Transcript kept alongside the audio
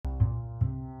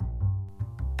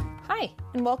Hi,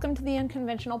 and welcome to The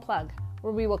Unconventional Plug,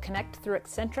 where we will connect through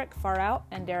eccentric, far out,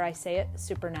 and dare I say it,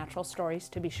 supernatural stories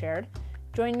to be shared.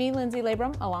 Join me, Lindsay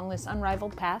Labrum, along this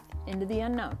unrivaled path into the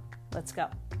unknown. Let's go.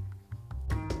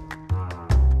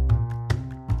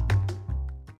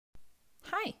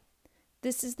 Hi,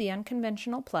 this is The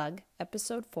Unconventional Plug,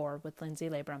 Episode 4 with Lindsay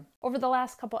Labrum. Over the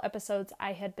last couple episodes,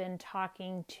 I had been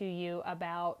talking to you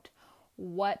about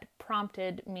what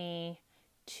prompted me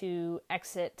to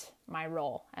exit my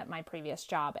role at my previous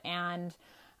job. And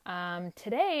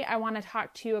today I want to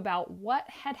talk to you about what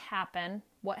had happened,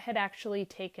 what had actually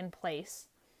taken place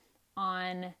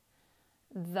on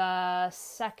the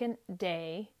second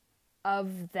day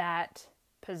of that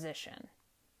position.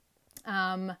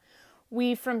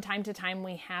 We, from time to time,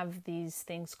 we have these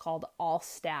things called all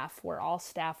staff, where all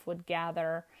staff would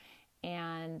gather,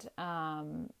 and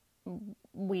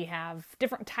we have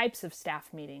different types of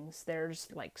staff meetings. There's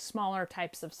like smaller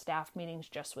types of staff meetings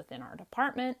just within our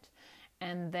department.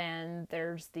 And then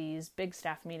there's these big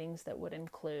staff meetings that would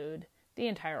include the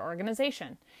entire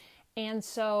organization. And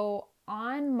so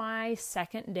on my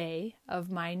second day of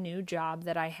my new job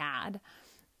that I had,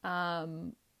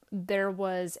 there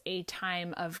was a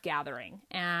time of gathering.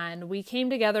 And we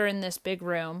came together in this big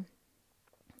room.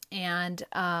 And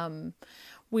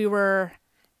we were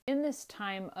in this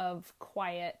time of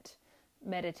quiet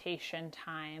meditation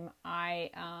time.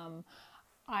 I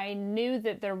knew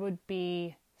that there would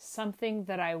be something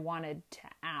that I wanted to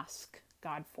ask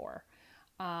God for.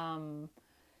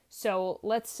 So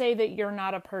let's say that you're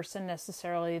not a person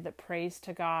necessarily that prays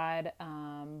to God,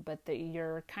 but that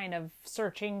you're kind of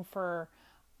searching for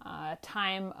a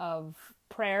time of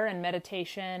prayer and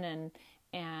meditation,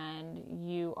 and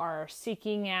you are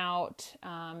seeking out,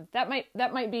 that might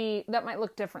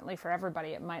look differently for everybody.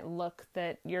 It might look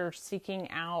that you're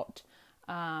seeking out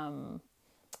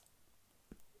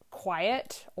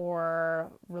quiet or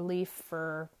relief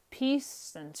for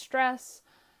peace and stress.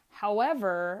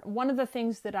 However, one of the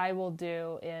things that I will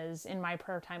do is in my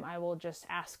prayer time, I will just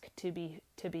ask to be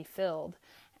filled.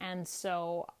 And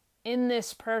so in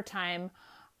this prayer time,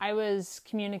 I was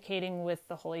communicating with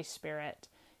the Holy Spirit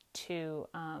to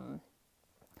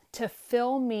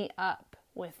fill me up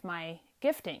with my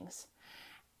giftings.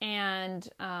 And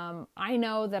I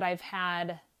know that I've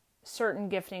had certain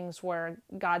giftings where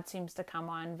God seems to come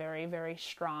on very, very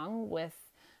strong with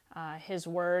His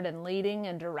word and leading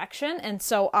and direction. And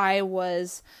so I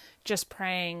was just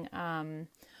praying,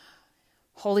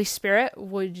 Holy Spirit,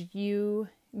 would you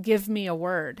give me a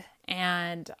word?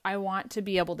 And I want to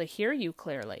be able to hear you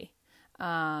clearly.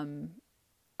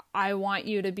 I want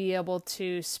you to be able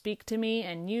to speak to me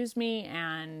and use me.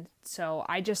 And so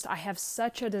I have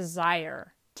such a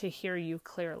desire to hear you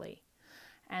clearly.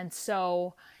 And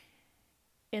so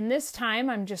in this time,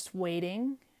 I'm just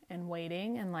waiting, and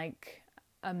like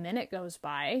a minute goes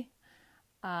by.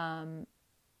 And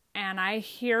I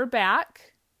hear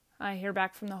back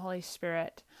from the Holy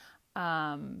Spirit,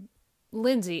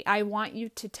 Lindsay, I want you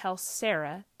to tell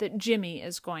Sarah that Jimmy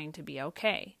is going to be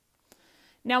okay.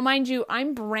 Now, mind you,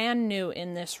 I'm brand new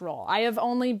in this role. I have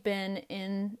only been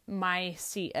in my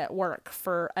seat at work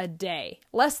for a day,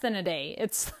 less than a day.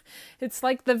 It's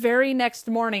like the very next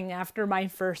morning after my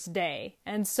first day.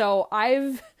 And so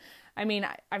I've been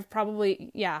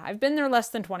there less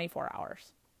than 24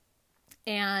 hours.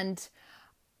 And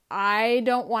I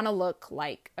don't want to look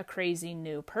like a crazy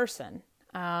new person.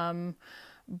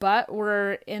 But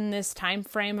we're in this time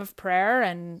frame of prayer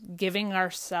and giving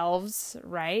ourselves,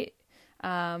 right?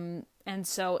 And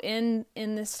so in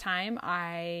this time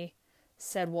I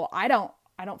said, well, I don't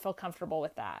feel comfortable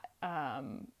with that.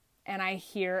 And I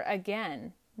hear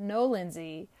again, no,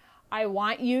 Lindsay, I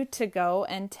want you to go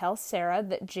and tell Sarah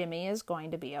that Jimmy is going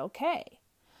to be okay.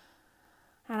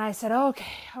 And I said, okay,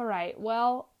 all right.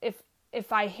 Well,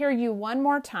 if I hear you one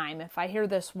more time, if I hear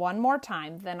this one more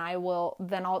time, then I will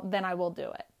do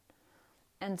it.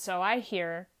 And so I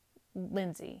hear,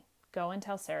 Lindsay, go and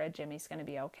tell Sarah Jimmy's going to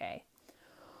be okay.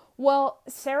 Well,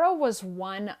 Sarah was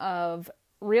one of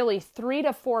really 3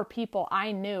 to 4 people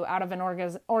I knew out of an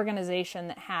organization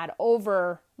that had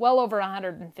well over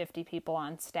 150 people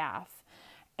on staff.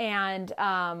 And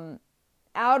out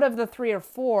of the 3 or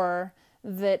 4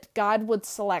 that God would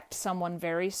select someone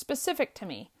very specific to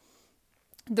me.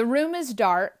 The room is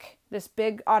dark, this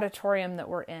big auditorium that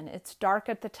we're in. It's dark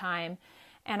at the time.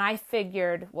 And I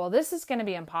figured, well, this is going to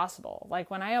be impossible. Like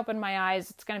when I open my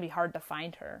eyes, it's going to be hard to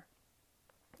find her.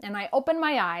 And I open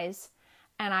my eyes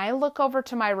and I look over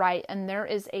to my right, and there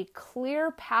is a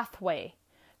clear pathway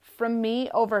from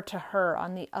me over to her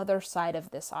on the other side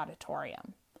of this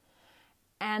auditorium.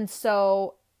 And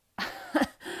so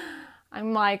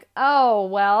I'm like, oh,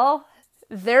 well,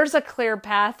 there's a clear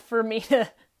path for me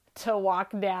to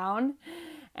walk down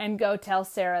and go tell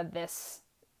Sarah this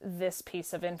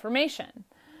piece of information.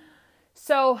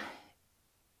 So,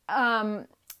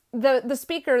 the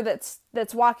speaker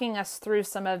that's walking us through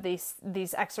some of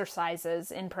these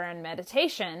exercises in prayer and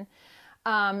meditation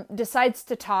decides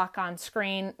to talk on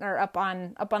screen or up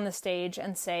on the stage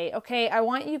and say, okay, I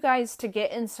want you guys to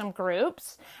get in some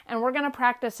groups and we're going to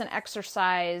practice an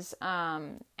exercise,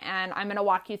 and I'm going to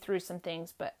walk you through some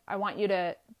things, but I want you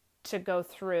to go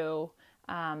through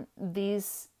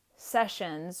these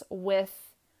sessions with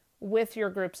your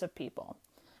groups of people.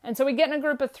 And so we get in a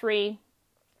group of 3,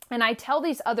 and I tell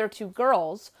these other 2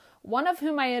 girls, one of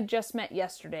whom I had just met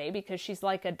yesterday because she's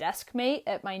like a desk mate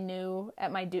at my new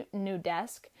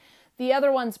desk. The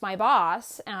other one's my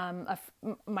boss,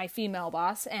 my female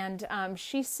boss, and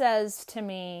she says to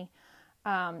me,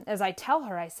 as I tell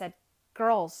her, I said,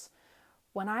 girls,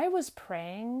 when I was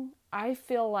praying, I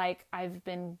feel like I've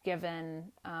been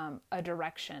given a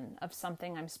direction of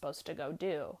something I'm supposed to go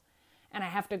do, and I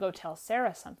have to go tell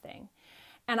Sarah something.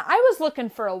 And I was looking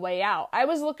for a way out. I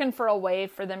was looking for a way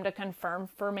for them to confirm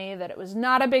for me that it was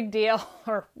not a big deal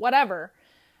or whatever.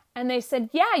 And they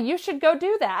said, yeah, you should go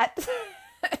do that.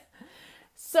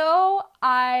 So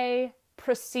I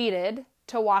proceeded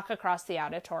to walk across the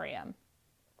auditorium.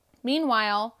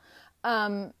 Meanwhile,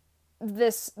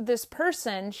 this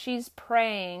person, she's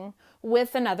praying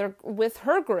with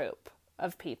her group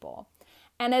of people.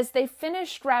 And as they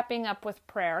finished wrapping up with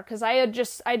prayer, because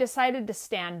I decided to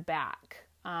stand back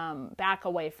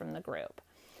away from the group.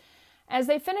 As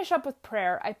they finish up with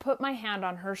prayer, I put my hand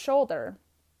on her shoulder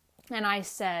and I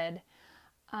said,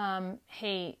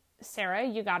 hey, Sarah,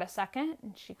 you got a second?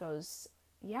 And she goes,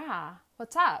 yeah,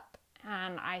 what's up?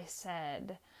 And I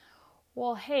said,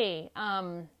 well, hey,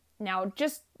 now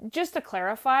just to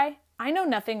clarify, I know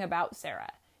nothing about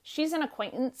Sarah. She's an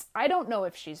acquaintance. I don't know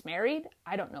if she's married.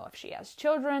 I don't know if she has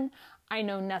children. I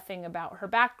know nothing about her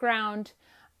background.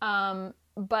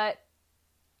 But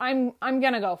I'm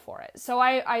going to go for it. So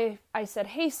I said,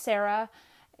 hey, Sarah.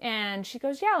 And she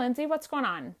goes, yeah, Lindsay, what's going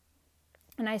on?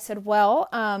 And I said, well,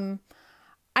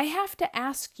 I have to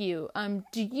ask you,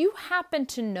 do you happen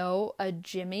to know a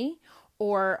Jimmy,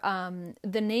 or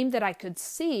the name that I could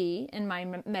see in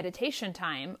my meditation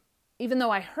time, even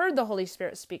though I heard the Holy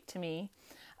Spirit speak to me,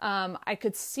 I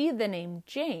could see the name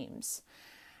James.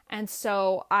 And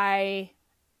so I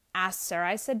asked Sarah,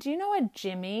 I said, do you know a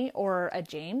Jimmy or a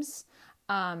James?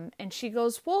 And she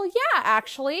goes, well, yeah,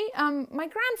 actually, my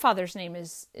grandfather's name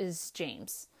is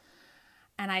James.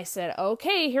 And I said,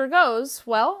 okay, here goes.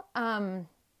 Well, and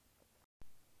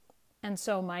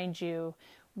so mind you,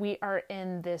 we are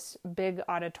in this big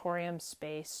auditorium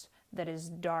space that is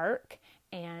dark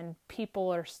and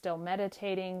people are still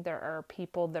meditating. There are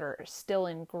people that are still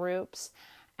in groups.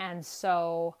 And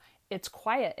so it's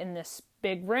quiet in this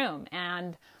big room.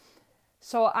 And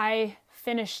so I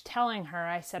finished telling her,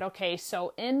 I said, okay,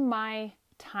 so in my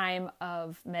time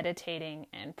of meditating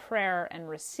and prayer and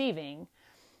receiving,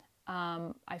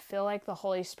 I feel like the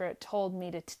Holy Spirit told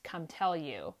me to come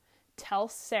tell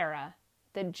Sarah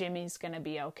that Jimmy's going to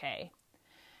be okay.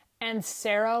 And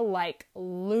Sarah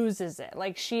loses it.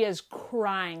 She is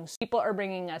crying. People are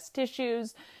bringing us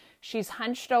tissues. She's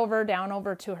hunched down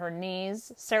over to her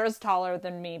knees. Sarah's taller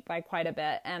than me by quite a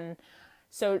bit. And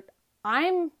so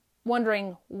I'm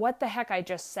wondering what the heck I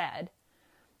just said.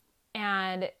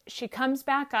 And she comes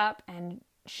back up and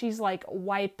she's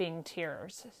wiping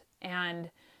tears.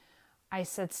 And I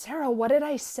said, Sarah, what did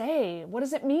I say? What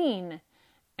does it mean?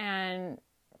 And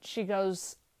she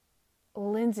goes,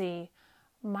 Lindsay,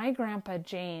 my grandpa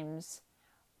James,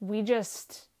 we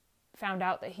just found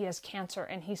out that he has cancer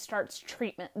and he starts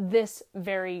treatment this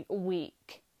very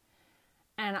week.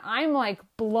 And I'm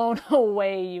blown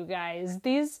away, you guys.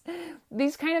 These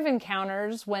kind of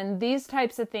encounters, when these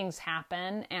types of things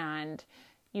happen and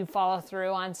you follow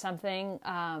through on something,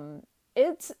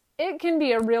 it can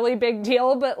be a really big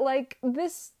deal, but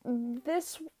this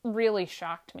really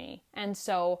shocked me. And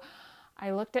so I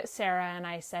looked at Sarah and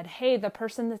I said, hey, the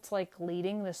person that's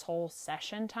leading this whole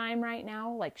session time right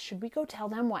now, should we go tell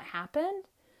them what happened?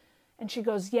 And she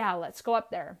goes, yeah, let's go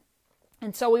up there.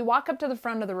 And so we walk up to the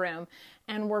front of the room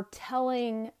and we're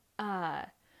telling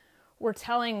our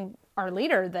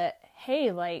leader that,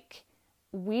 hey,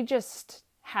 we just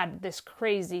had this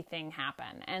crazy thing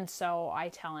happen. And so I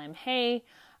tell him, hey,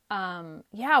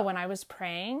 yeah, when I was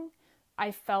praying, I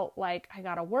felt like I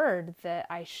got a word that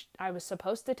I was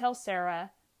supposed to tell Sarah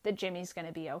that Jimmy's going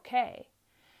to be okay.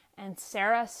 And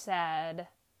Sarah said,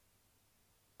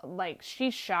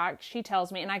 she's shocked. She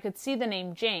tells me, and I could see the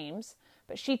name James,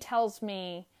 But she tells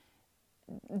me,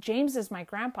 James is my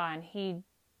grandpa, and he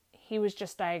was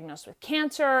just diagnosed with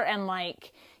cancer, and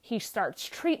like he starts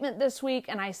treatment this week.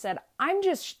 And I said, I'm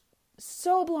just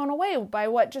so blown away by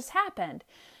what just happened.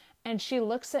 And she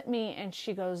looks at me and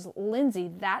she goes, Lindsay,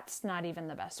 that's not even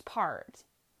the best part.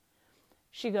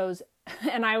 She goes,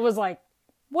 and I was like,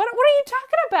 what are you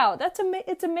talking about?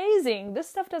 It's amazing. This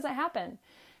stuff doesn't happen.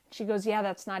 She goes, yeah,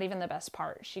 that's not even the best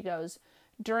part. She goes,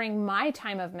 during my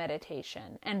time of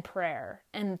meditation and prayer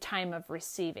and time of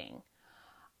receiving,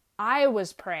 I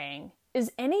was praying,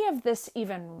 is any of this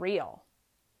even real?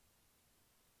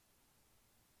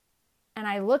 And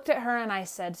I looked at her and I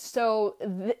said, so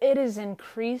it has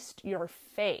increased your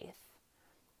faith?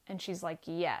 And she's like,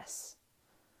 yes.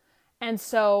 And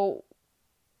so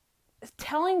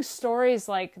telling stories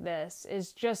like this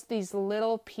is just these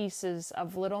little pieces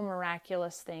of little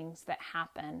miraculous things that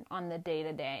happen on the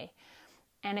day-to-day.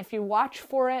 And if you watch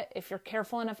for it, if you're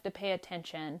careful enough to pay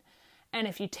attention, and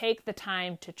if you take the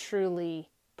time to truly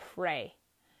pray,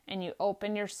 and you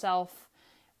open yourself,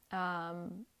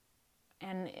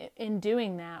 and in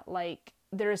doing that, like,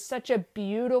 there is such a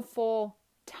beautiful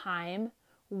time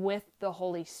with the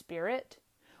Holy Spirit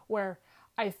where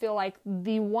I feel like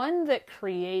the one that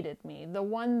created me, the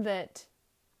one that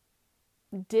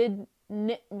did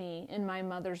knit me in my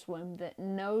mother's womb, that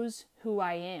knows who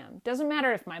I am. Doesn't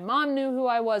matter if my mom knew who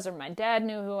I was or my dad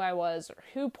knew who I was or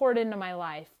who poured into my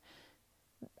life.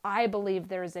 I believe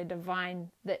there is a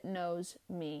divine that knows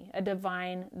me, a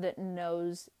divine that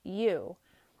knows you.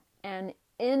 And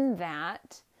in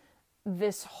that,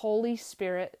 this Holy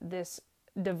Spirit, this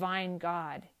divine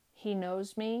God, he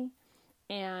knows me.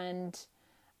 And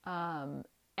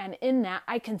in that,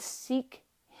 I can seek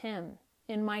him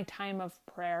in my time of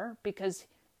prayer, because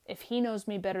if he knows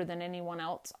me better than anyone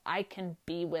else, I can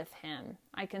be with him.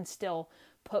 I can still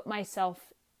put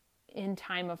myself in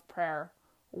time of prayer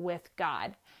with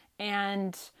God.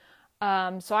 And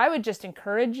so I would just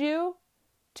encourage you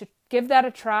to give that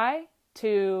a try,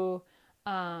 to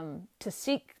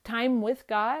seek time with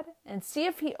God and see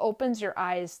if he opens your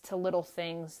eyes to little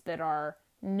things that are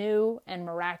new and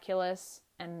miraculous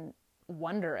and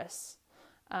wondrous.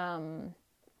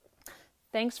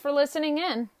 Thanks for listening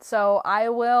in. So I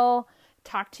will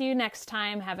talk to you next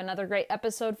time. Have another great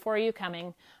episode for you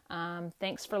coming.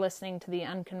 Thanks for listening to the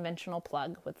Unconventional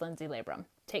Plug with Lindsay Labrum.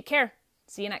 Take care.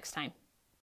 See you next time.